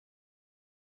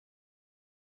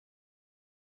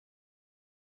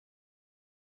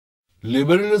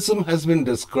Liberalism has been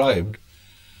described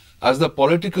as the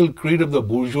political creed of the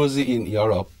bourgeoisie in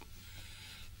Europe,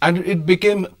 and it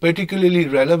became particularly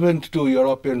relevant to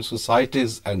European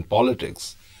societies and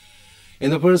politics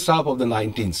in the first half of the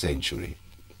 19th century.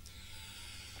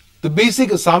 The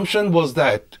basic assumption was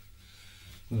that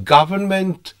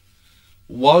government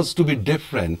was to be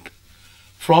different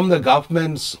from the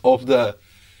governments of the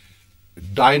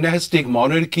dynastic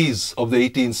monarchies of the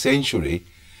 18th century,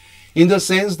 in the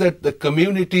sense that the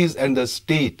communities and the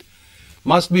state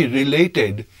must be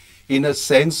related in a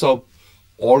sense of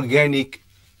organic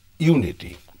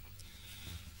unity.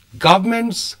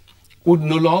 Governments would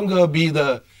no longer be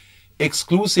the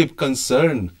exclusive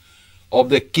concern of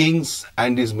the kings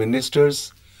and his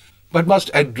ministers, but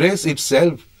must address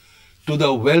itself to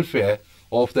the welfare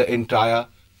of the entire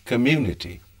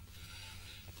community.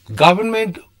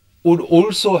 Government would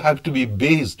also have to be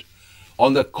based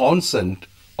on the consent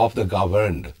of the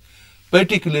governed,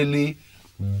 particularly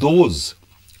those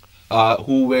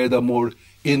who were the more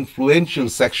influential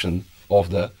section of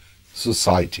the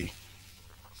society.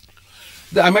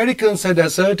 The Americans had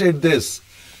asserted this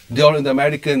during the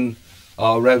American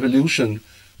Revolution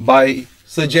by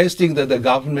suggesting that the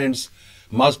governments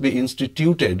must be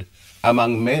instituted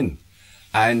among men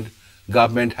and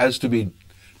government has to be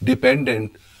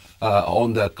dependent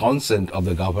on the consent of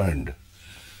the governed.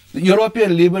 The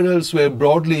European liberals were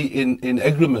broadly in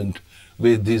agreement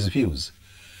with these views.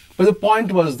 But the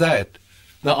point was that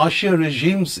the austere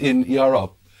regimes in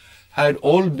Europe had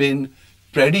all been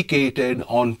predicated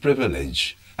on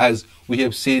privilege, as we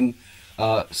have seen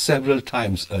several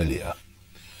times earlier.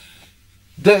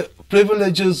 The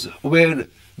privileges were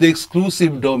the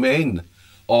exclusive domain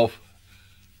of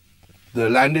the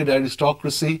landed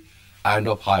aristocracy and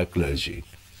of higher clergy.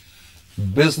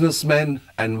 Businessmen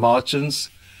and merchants,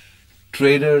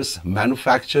 traders,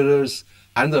 manufacturers,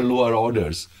 and the lower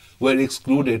orders were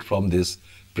excluded from this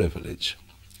privilege.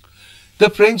 The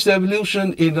French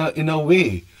Revolution, in a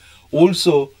way,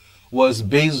 also was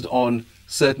based on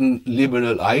certain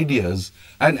liberal ideas,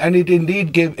 and it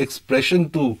indeed gave expression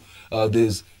to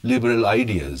these liberal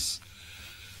ideas.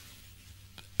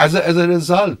 As a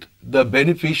result, the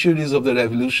beneficiaries of the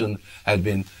revolution had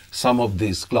been some of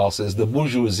these classes, the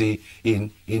bourgeoisie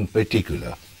in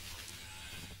particular.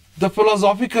 The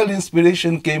philosophical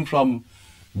inspiration came from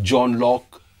John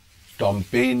Locke, Tom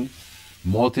Paine,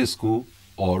 Montesquieu,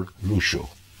 or Rousseau.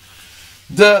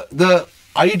 The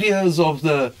ideas of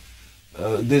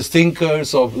these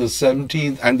thinkers of the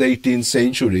 17th and the 18th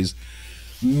centuries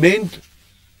meant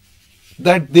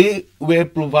that they were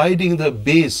providing the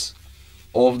base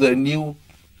of the new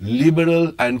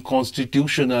liberal and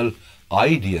constitutional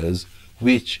ideas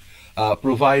which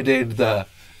provided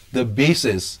the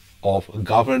basis of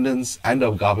governance and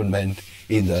of government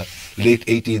in the late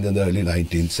 18th and the early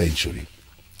 19th century.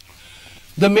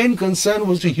 The main concern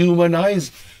was to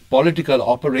humanize political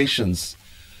operations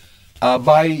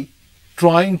by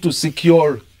trying to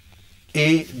secure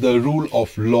A, the rule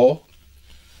of law,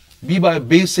 B, by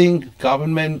basing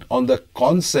government on the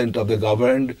consent of the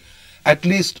governed, at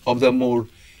least of the more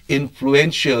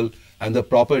influential and the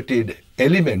propertied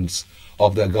elements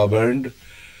of the governed,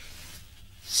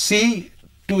 C,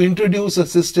 to introduce a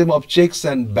system of checks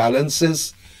and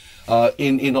balances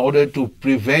in order to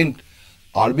prevent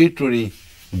arbitrary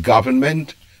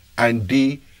government, and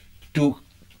D, to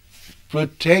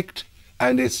protect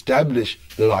and establish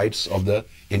the rights of the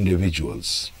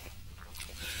individuals.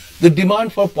 The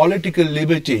demand for political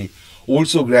liberty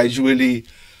also gradually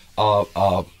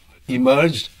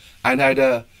emerged and had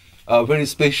a very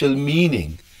special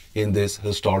meaning in this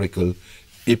historical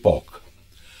epoch.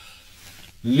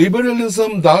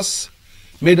 Liberalism thus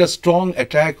made a strong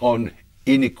attack on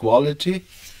inequality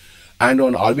and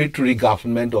on arbitrary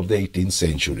government of the 18th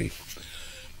century.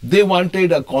 They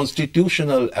wanted a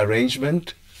constitutional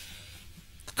arrangement.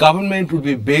 Government would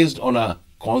be based on a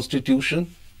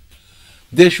constitution.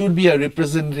 There should be a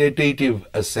representative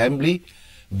assembly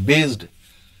based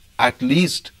at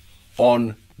least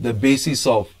on the basis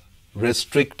of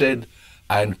restricted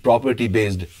and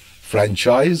property-based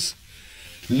franchise.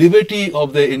 Liberty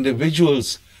of the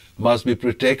individuals must be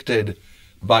protected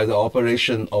by the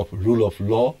operation of rule of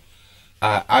law,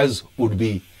 as would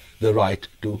be the right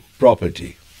to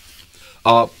property.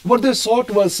 What they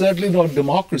sought was certainly not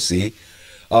democracy,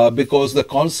 because the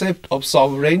concept of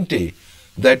sovereignty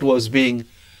that was being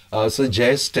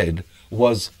suggested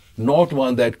was not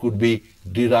one that could be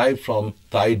derived from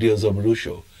the ideas of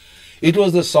Rousseau. It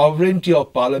was the sovereignty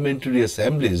of parliamentary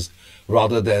assemblies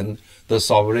rather than the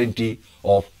sovereignty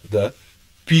of the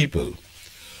people.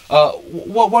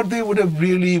 What they would have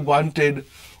really wanted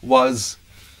was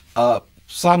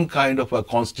some kind of a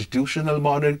constitutional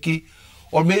monarchy,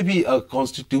 or maybe a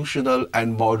constitutional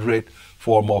and moderate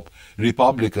form of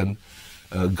republican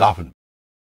government.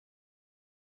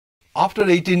 After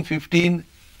 1815,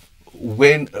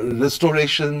 when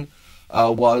restoration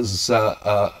was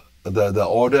the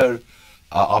order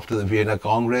after the Vienna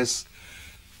Congress,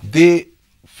 they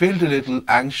felt a little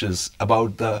anxious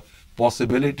about the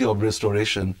possibility of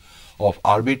restoration of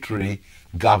arbitrary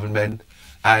government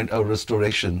and a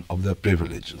restoration of the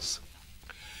privileges.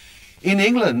 In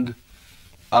England,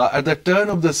 at the turn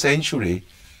of the century,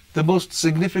 the most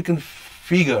significant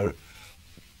figure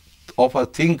of a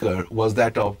thinker was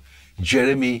that of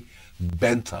Jeremy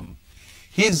Bentham.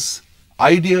 His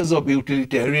ideas of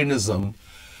utilitarianism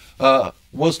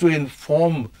was to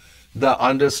inform the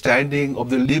understanding of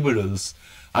the liberals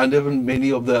and even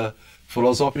many of the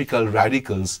philosophical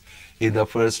radicals in the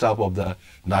first half of the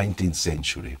 19th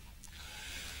century.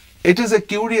 It is a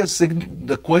curious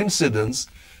coincidence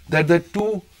that the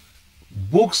two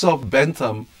books of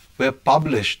Bentham were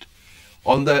published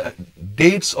on the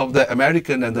dates of the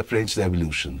American and the French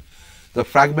Revolution. The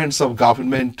Fragments of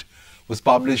Government was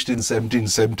published in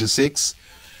 1776,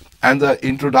 and the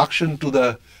Introduction to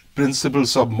the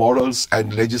Principles of Morals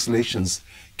and Legislations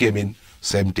came in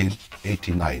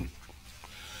 1789.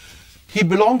 He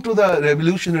belonged to the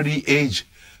revolutionary age,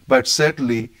 but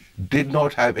certainly did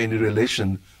not have any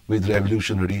relation with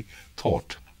revolutionary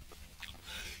thought.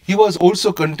 He was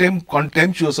also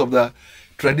contemptuous of the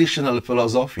traditional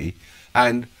philosophy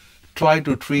and tried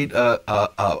to treat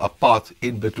a path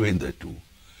in between the two.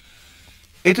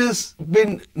 It has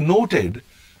been noted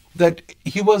that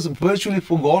he was virtually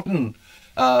forgotten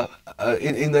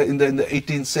in the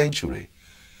 18th century.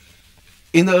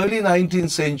 In the early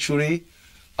 19th century,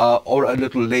 or a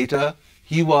little later,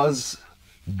 he was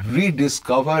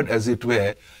rediscovered, as it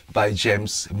were, by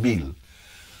James Mill.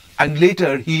 And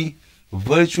later, he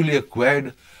virtually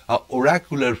acquired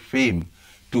oracular fame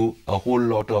to a whole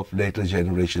lot of later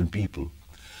generation people.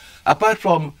 Apart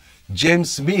from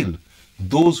James Mill,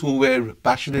 those who were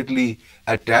passionately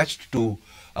attached to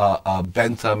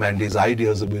Bentham and his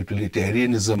ideas of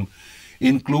utilitarianism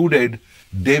included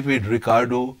David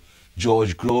Ricardo,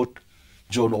 George Grote,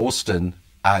 John Austen,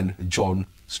 and John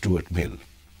Stuart Mill.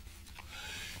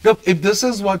 Now, if this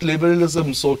is what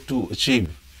liberalism sought to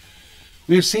achieve,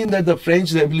 we've seen that the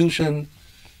French Revolution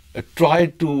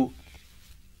tried to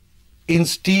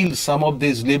instill some of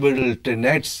these liberal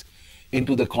tenets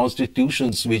into the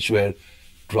constitutions which were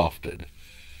drafted.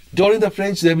 During the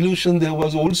French Revolution, there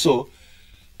was also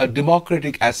a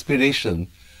democratic aspiration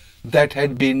that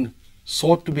had been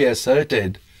sought to be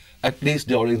asserted, at least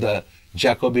during the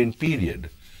Jacobin period.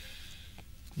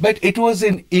 But it was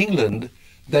in England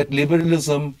that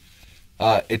liberalism,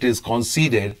 it is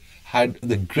conceded, had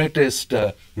the greatest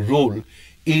role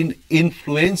in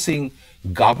influencing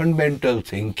governmental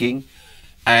thinking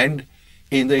and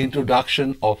in the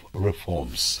introduction of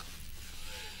reforms.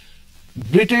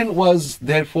 Britain was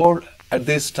therefore at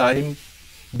this time,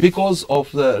 because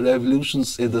of the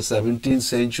revolutions in the 17th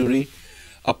century,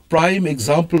 a prime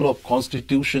example of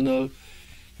constitutional,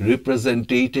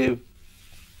 representative,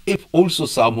 if also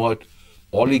somewhat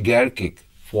oligarchic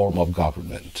form of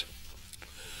government.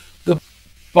 The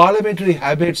parliamentary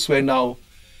habits were now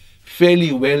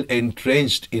fairly well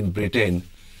entrenched in Britain,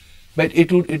 but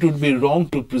it would be wrong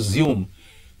to presume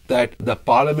that the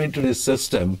parliamentary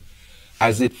system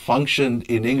as it functioned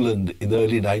in England in the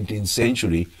early 19th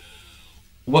century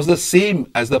was the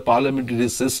same as the parliamentary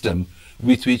system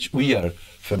with which we are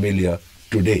familiar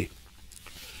today.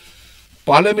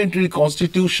 Parliamentary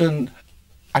constitution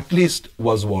at least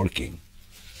was working,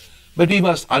 but we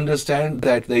must understand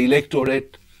that the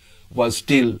electorate was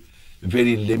still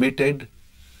very limited.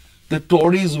 The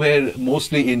Tories were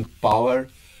mostly in power.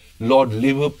 Lord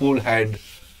Liverpool had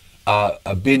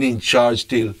been in charge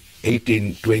till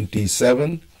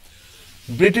 1827.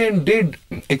 Britain did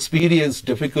experience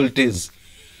difficulties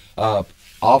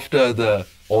after the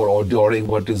or during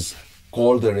what is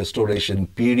called the Restoration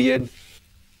period.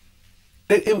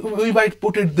 We might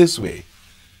put it this way,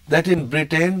 that in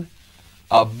Britain,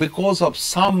 because of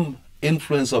some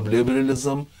influence of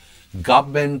liberalism,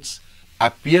 governments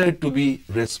appeared to be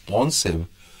responsive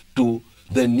to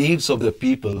the needs of the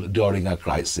people during a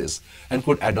crisis and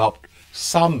could adopt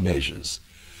some measures.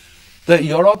 The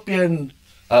European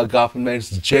governments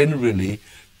generally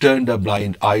turned a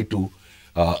blind eye to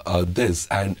this,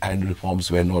 and reforms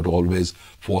were not always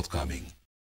forthcoming.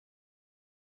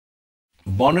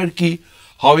 Monarchy,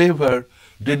 however,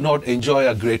 did not enjoy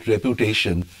a great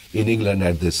reputation in England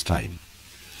at this time.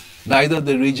 Neither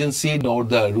the Regency nor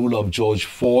the rule of George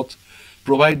IV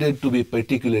provided to be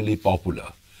particularly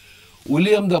popular.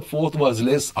 William IV was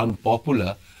less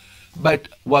unpopular, but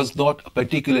was not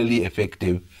particularly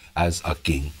effective as a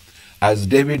king. As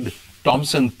David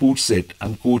Thompson puts it,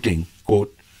 I'm quoting,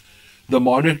 quote, "The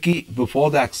monarchy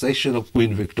before the accession of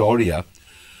Queen Victoria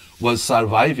was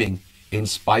surviving in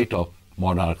spite of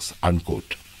monarchs,"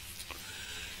 unquote.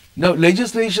 Now,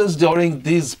 legislations during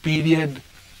this period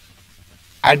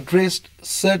addressed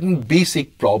certain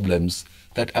basic problems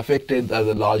that affected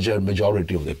the larger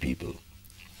majority of the people.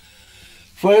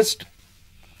 First,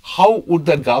 how would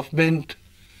the government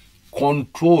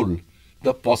control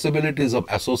the possibilities of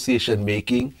association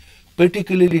making,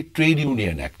 particularly trade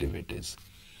union activities?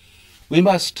 We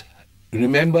must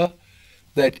remember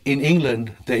that in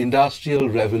England, the Industrial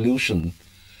Revolution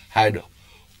had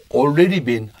already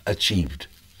been achieved.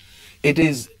 It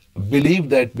is believed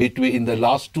that between the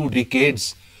last 2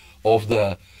 decades of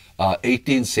the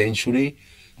 18th century,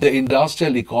 the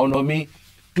industrial economy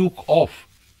took off,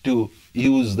 to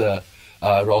use the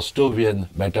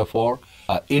Rostovian metaphor,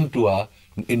 into an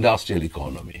industrial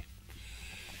economy.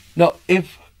 Now,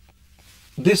 if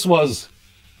this was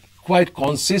quite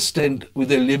consistent with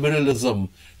the liberalism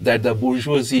that the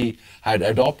bourgeoisie had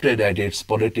adopted as its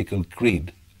political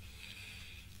creed,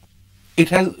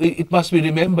 it must be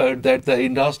remembered that the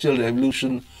Industrial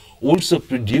Revolution also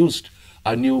produced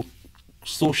a new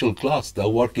social class, the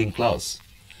working class.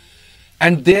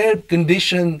 And their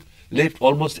condition left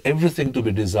almost everything to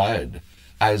be desired.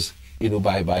 As you know,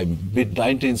 by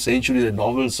mid-19th century, the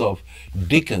novels of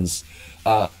Dickens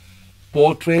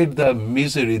portrayed the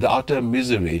misery, the utter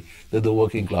misery that the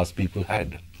working class people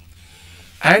had.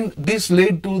 And this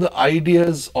led to the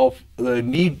ideas of the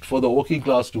need for the working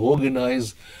class to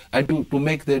organize and to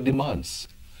make their demands.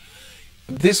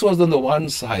 This was on the one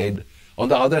side. On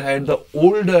the other hand, the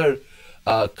older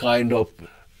kind of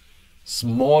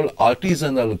small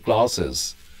artisanal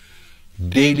classes,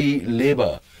 daily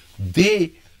labor,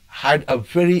 they had a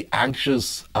very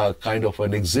anxious kind of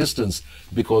an existence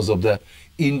because of the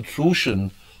intrusion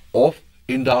of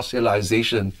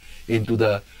industrialization into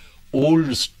the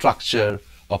old structure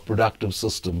of productive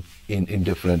system in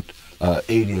different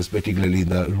areas, particularly in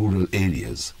the rural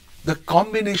areas. The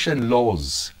combination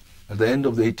laws at the end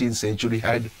of the 18th century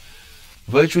had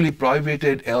virtually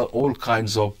prohibited all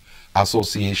kinds of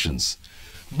associations.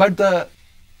 But the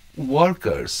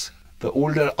workers, the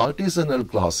older artisanal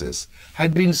classes,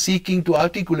 had been seeking to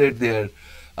articulate their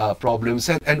problems.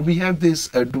 And we have this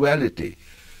duality.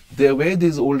 There were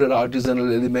these older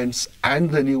artisanal elements and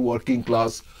the new working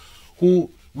class, who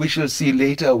we shall see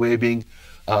later were being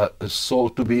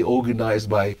sought to be organized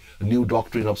by a new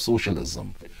doctrine of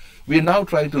socialism. We are now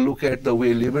trying to look at the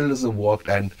way liberalism worked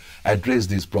and address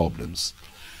these problems.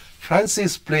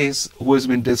 Francis Place, who has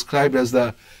been described as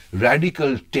the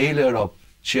radical tailor of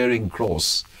Charing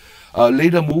Cross,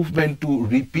 led a movement to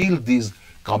repeal these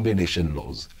combination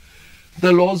laws.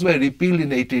 The laws were repealed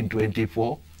in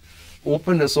 1824.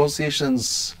 Open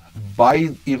associations by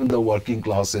even the working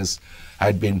classes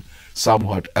had been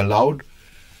somewhat allowed.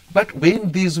 But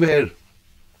when these were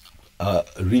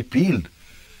repealed,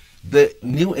 the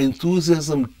new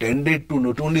enthusiasm tended to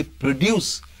not only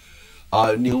produce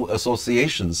new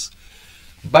associations,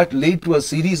 but led to a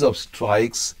series of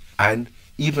strikes and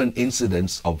even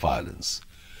incidents of violence.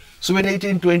 So in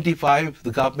 1825,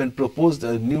 the government proposed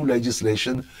a new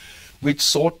legislation which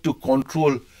sought to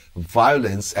control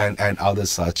violence and other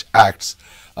such acts,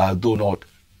 though not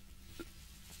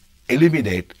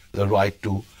eliminate the right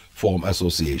to form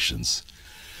associations.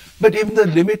 But even the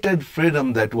limited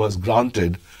freedom that was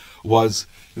granted was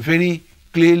very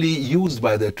clearly used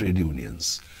by the trade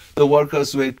unions. The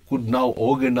workers could now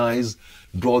organize,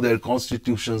 draw their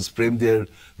constitutions, frame their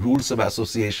rules of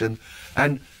association,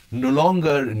 and no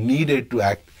longer needed to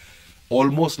act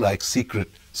almost like secret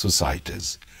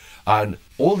societies. And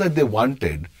all that they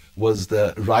wanted was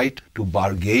the right to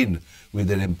bargain with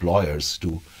their employers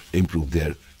to improve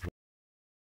their.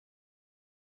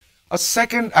 A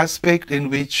second aspect in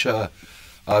which the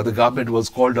government was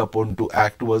called upon to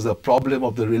act was the problem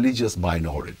of the religious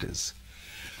minorities,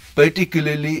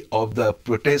 particularly of the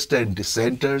Protestant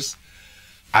dissenters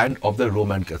and of the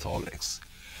Roman Catholics.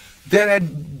 There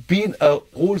had been a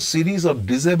whole series of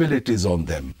disabilities on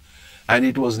them, and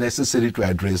it was necessary to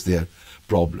address their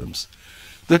problems.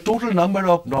 The total number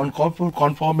of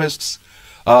non-conformists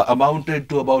amounted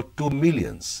to about 2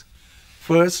 million.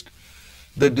 First,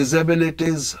 the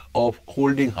disabilities of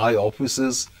holding high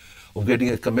offices, of getting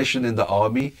a commission in the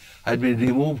army, had been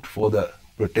removed for the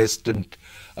Protestant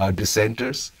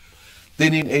dissenters.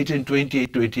 Then in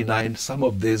 1828-29, some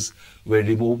of these were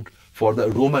removed for the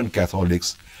Roman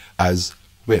Catholics as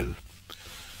well.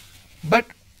 But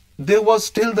there was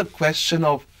still the question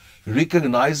of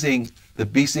recognizing the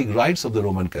basic rights of the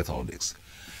Roman Catholics.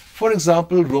 For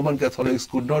example, Roman Catholics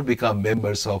could not become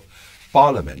members of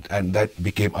parliament, and that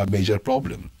became a major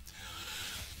problem.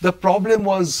 The problem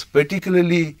was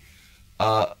particularly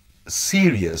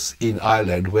serious in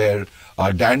Ireland, where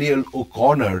Daniel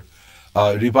O'Connor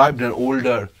revived an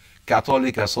older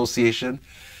Catholic association,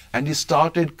 and he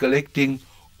started collecting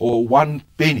 1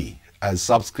 penny as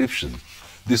subscription.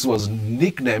 This was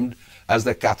nicknamed as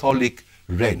the Catholic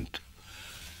rent.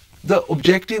 The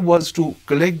objective was to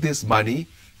collect this money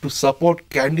to support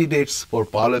candidates for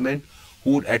parliament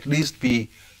who would at least be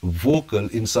vocal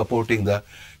in supporting the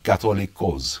Catholic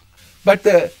cause. But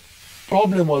the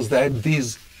problem was that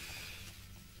these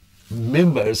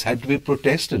members had to be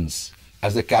Protestants,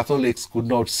 as the Catholics could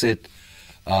not sit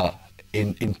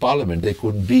in parliament. They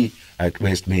couldn't be at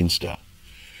Westminster.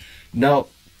 Now,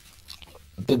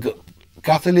 the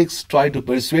Catholics tried to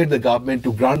persuade the government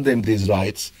to grant them these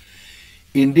rights.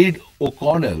 Indeed,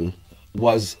 O'Connell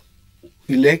was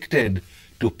elected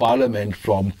to parliament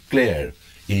from Clare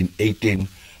in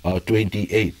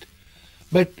 1828.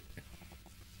 But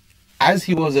as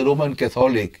he was a Roman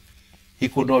Catholic, he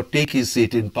could not take his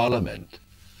seat in parliament.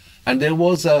 And there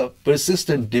was a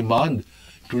persistent demand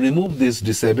to remove this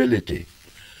disability.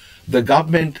 The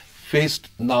government faced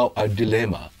now a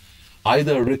dilemma: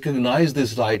 either recognize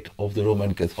this right of the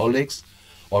Roman Catholics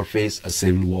or face a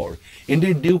civil war.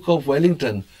 Indeed, Duke of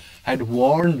Wellington had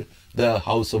warned the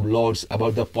House of Lords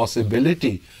about the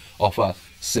possibility of a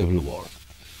civil war.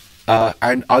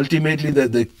 And ultimately,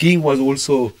 the king was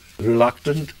also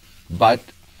reluctant, but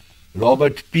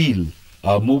Robert Peel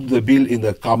moved the bill in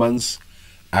the Commons,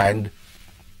 and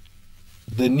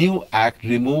the new act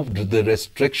removed the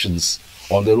restrictions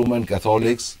on the Roman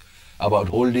Catholics about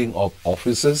holding of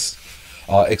offices,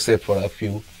 except for a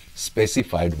few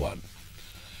specified ones.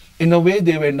 In a way,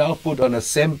 they were now put on the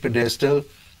same pedestal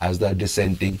as the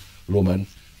dissenting Roman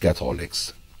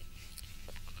Catholics.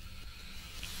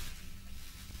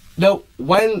 Now,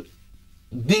 while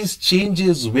these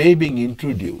changes were being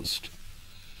introduced,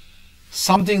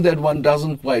 something that one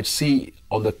doesn't quite see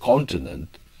on the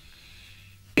continent,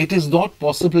 it is not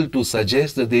possible to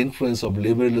suggest that the influence of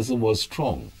liberalism was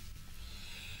strong.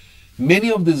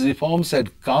 Many of these reforms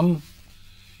had come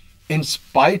in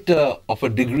spite of a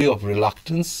degree of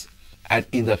reluctance and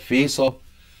in the face of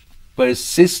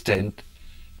persistent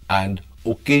and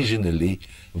occasionally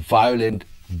violent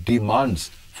demands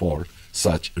for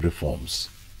such reforms.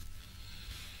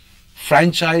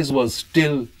 Franchise was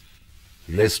still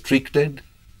restricted.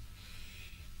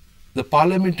 The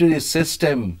parliamentary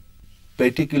system,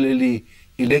 particularly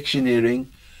electioneering,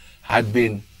 had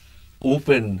been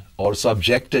open or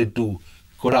subjected to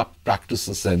corrupt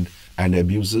practices and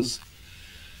abuses.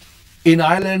 In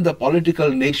Ireland, the political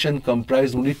nation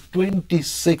comprised only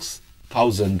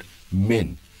 26,000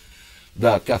 men.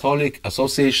 The Catholic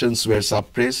associations were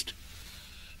suppressed,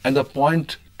 and the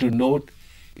point to note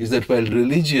is that while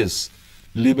religious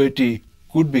liberty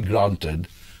could be granted,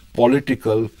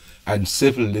 political and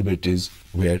civil liberties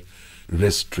were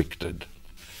restricted.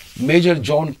 Major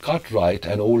John Cartwright,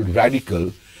 an old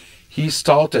radical, he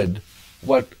started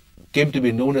what came to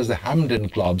be known as the Hampden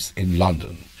Clubs in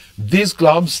London. These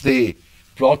clubs, they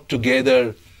brought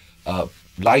together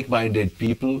like-minded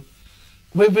people,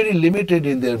 were very limited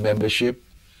in their membership,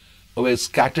 were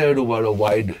scattered over a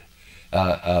wide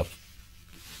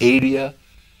area,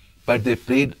 but they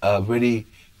played a very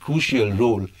crucial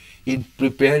role in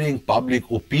preparing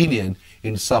public opinion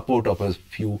in support of a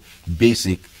few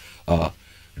basic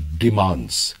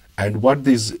demands. And what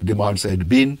these demands had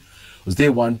been was they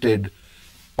wanted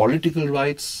political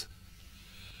rights,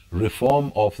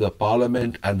 reform of the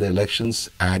parliament and the elections,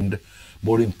 and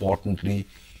more importantly,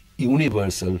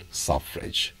 universal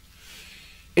suffrage.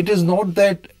 It is not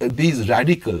that these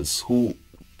radicals who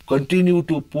continue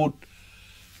to put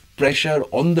pressure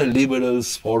on the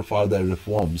liberals for further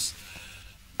reforms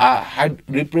had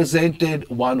represented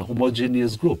one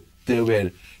homogeneous group. There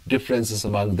were differences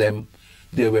among them.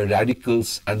 There were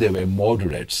radicals and there were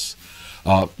moderates.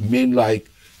 Men like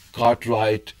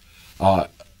Cartwright,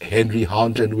 Henry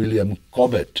Hunt and William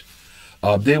Cobbett.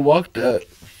 They worked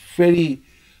very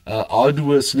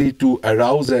arduously to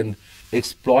arouse and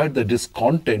exploit the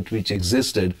discontent which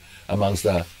existed amongst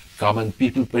the common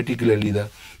people, particularly the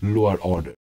lower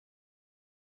order.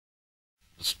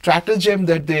 Stratagem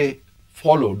that they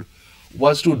followed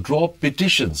was to draw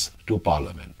petitions to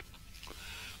Parliament.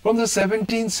 From the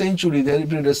 17th century, there have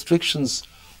been restrictions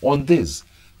on this,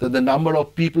 that the number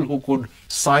of people who could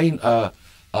sign a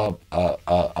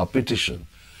petition.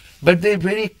 But they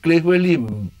very cleverly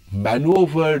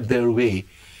maneuvered their way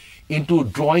into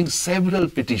drawing several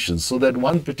petitions so that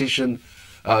one petition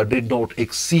did not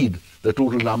exceed the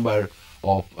total number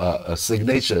of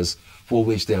signatures for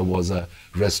which there was a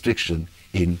restriction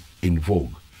in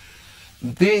vogue.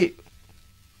 They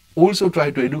also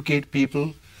tried to educate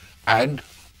people and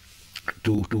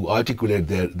to articulate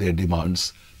their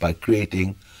demands by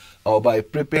creating or by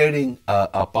preparing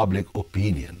a public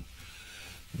opinion.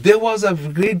 There was a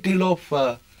great deal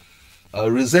of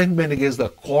resentment against the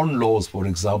Corn Laws, for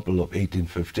example, of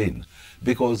 1815,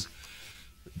 because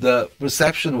the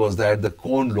perception was that the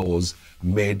Corn Laws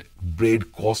made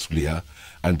bread costlier,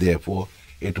 and therefore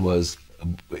it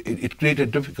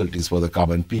created difficulties for the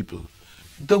common people.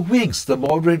 The Whigs, the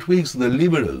moderate Whigs, the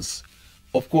Liberals,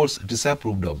 of course,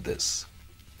 disapproved of this.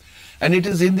 And it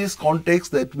is in this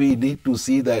context that we need to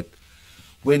see that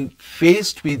when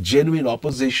faced with genuine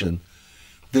opposition,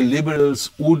 the Liberals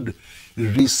would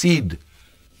recede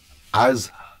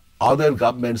as other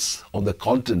governments on the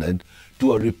continent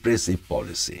to a repressive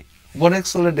policy. One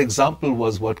excellent example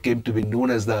was what came to be known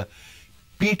as the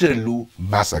Peterloo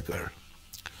Massacre.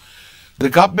 The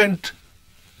government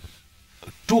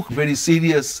took very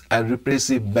serious and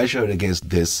repressive measure against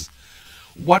this.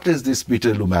 What is this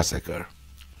Peterloo Massacre?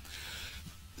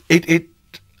 It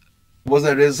was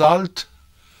a result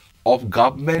of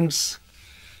government's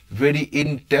very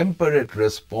intemperate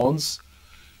response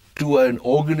to an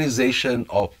organization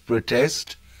of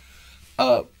protest,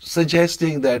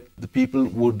 suggesting that the people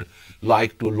would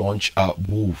like to launch a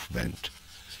movement.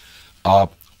 On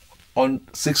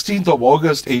 16th of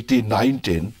August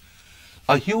 1819,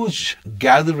 a huge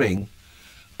gathering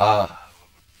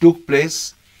took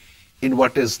place in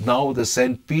what is now the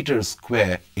St. Peter's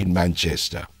Square in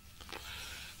Manchester.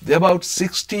 There were about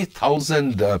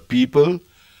 60,000 people.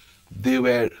 They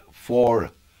were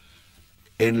for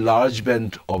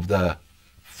enlargement of the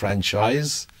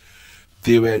franchise.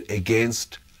 They were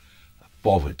against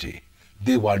poverty.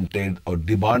 They wanted or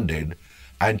demanded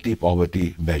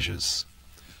anti-poverty measures.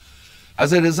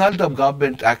 As a result of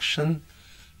government action,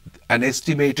 an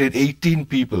estimated 18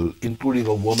 people, including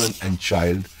a woman and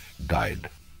child, died.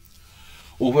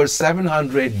 Over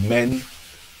 700 men,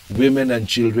 women and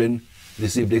children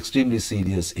received extremely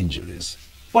serious injuries.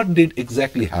 What did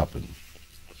exactly happen?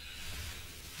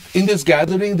 In this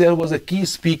gathering, there was a key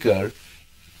speaker.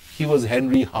 He was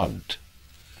Henry Hunt.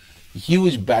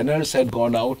 Huge banners had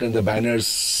gone out, and the banners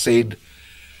said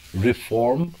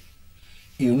reform,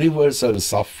 universal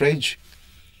suffrage,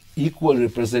 equal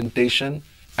representation,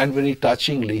 and very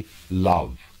touchingly,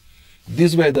 love.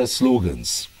 These were the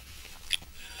slogans.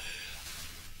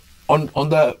 On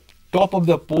the top of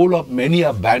the pole of many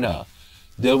a banner,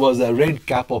 there was a red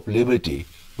cap of liberty,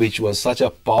 which was such a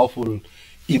powerful,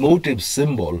 emotive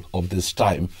symbol of this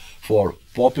time for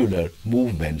popular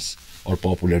movements or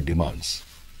popular demands.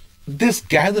 This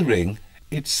gathering,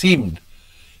 it seemed,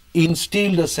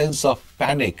 instilled a sense of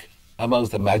panic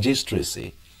amongst the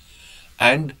magistracy,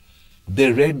 and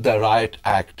they read the Riot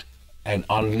Act and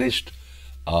unleashed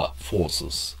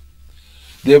forces.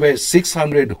 There were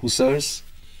 600 hussars,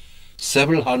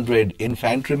 several hundred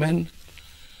infantrymen,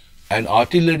 an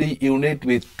artillery unit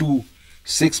with 2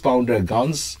 6-pounder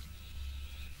guns,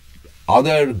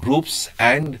 other groups,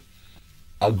 and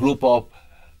a group of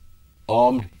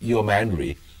armed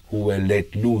yeomanry who were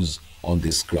let loose on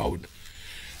this crowd.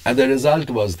 And the result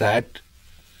was that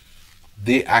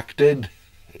they acted,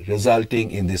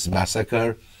 resulting in this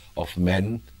massacre of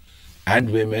men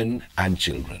and women and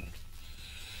children.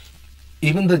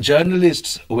 Even the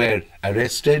journalists were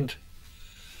arrested.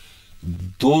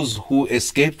 Those who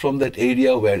escaped from that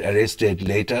area were arrested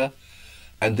later,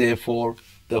 and therefore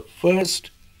the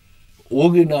first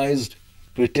organized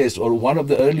protest, or one of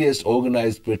the earliest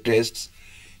organized protests,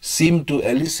 seemed to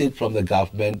elicit from the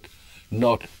government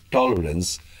not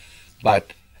tolerance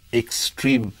but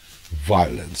extreme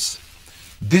violence.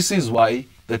 This is why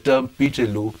the term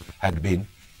Peterloo had been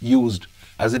used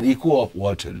as an echo of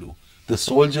Waterloo. The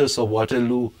soldiers of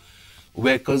Waterloo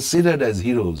were considered as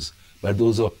heroes, but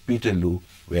those of Peterloo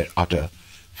were utter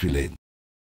villains.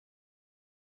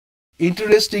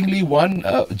 Interestingly, one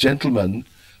gentleman,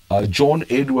 John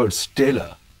Edwards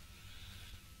Taylor,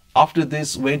 after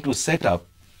this went to set up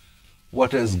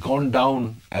what has gone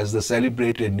down as the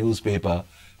celebrated newspaper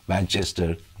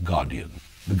Manchester Guardian.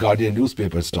 The Guardian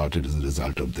newspaper started as a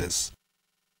result of this.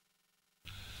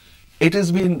 It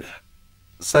has been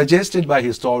suggested by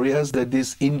historians that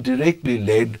this indirectly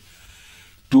led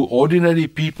to ordinary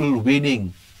people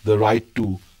winning the right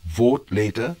to vote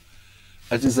later.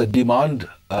 It is a demand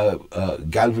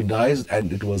galvanized,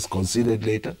 and it was considered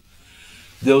later.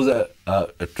 There was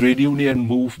a trade union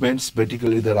movements,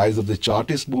 particularly the rise of the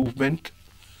Chartist movement,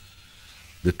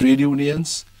 the trade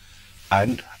unions,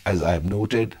 and, as I have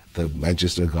noted, the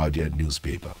Manchester Guardian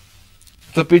newspaper.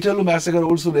 The Peterloo massacre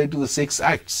also led to the 6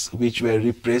 acts, which were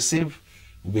repressive,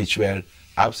 which were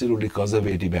absolutely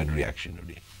conservative and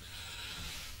reactionary.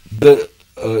 The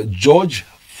George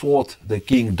IV, the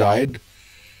king, died.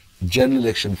 General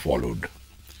election followed.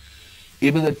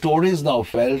 Even the Tories now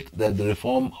felt that the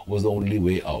reform was the only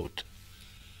way out.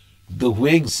 The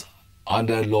Whigs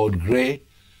under Lord Grey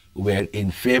were in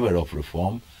favour of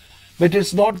reform, but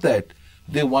it's not that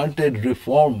they wanted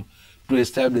reform to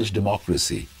establish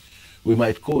democracy. We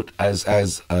might quote, as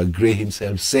Grey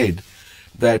himself said,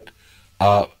 that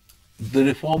the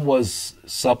reform was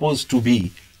supposed to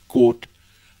be, quote,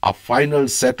 a final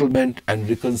settlement and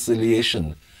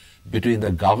reconciliation between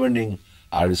the governing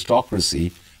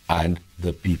aristocracy and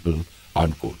the people,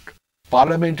 unquote.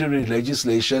 Parliamentary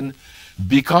legislation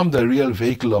became the real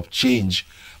vehicle of change,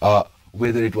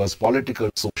 whether it was political,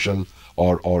 social,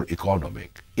 or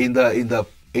economic. In the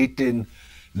late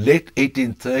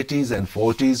 1830s and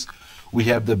 40s, we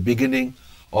have the beginning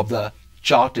of the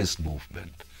Chartist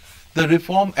movement. The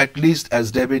reform, at least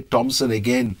as David Thompson,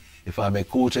 again, if I may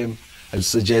quote him, has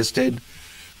suggested,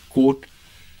 quote,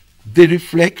 they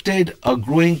reflected a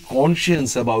growing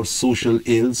conscience about social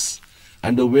ills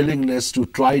and a willingness to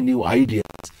try new ideas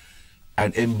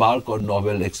and embark on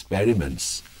novel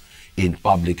experiments in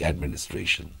public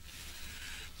administration.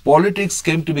 Politics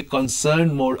came to be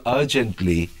concerned more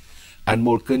urgently and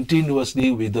more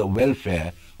continuously with the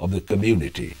welfare of the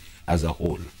community as a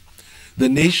whole. The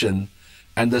nation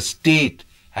and the state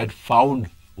had found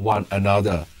one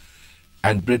another,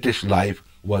 and British life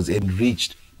was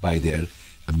enriched by their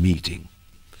meeting.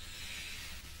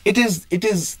 It is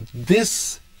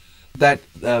this that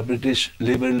British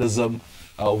liberalism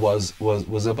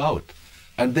was about,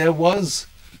 and there was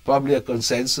probably a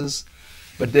consensus,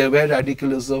 but there were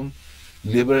radicalism.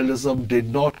 Liberalism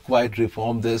did not quite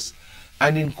reform this,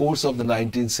 and in course of the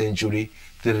 19th century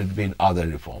there had been other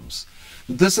reforms.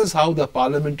 This is how the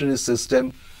parliamentary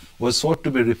system was sought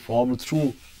to be reformed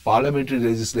through parliamentary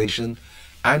legislation,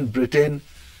 and Britain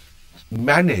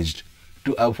managed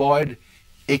to avoid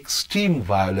extreme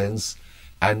violence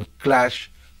and clash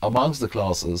amongst the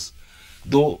classes,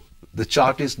 though the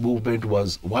Chartist movement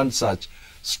was one such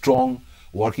strong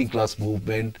working class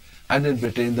movement, and in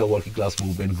Britain the working class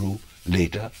movement grew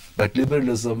later, but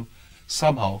liberalism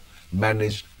somehow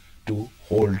managed to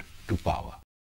hold to power.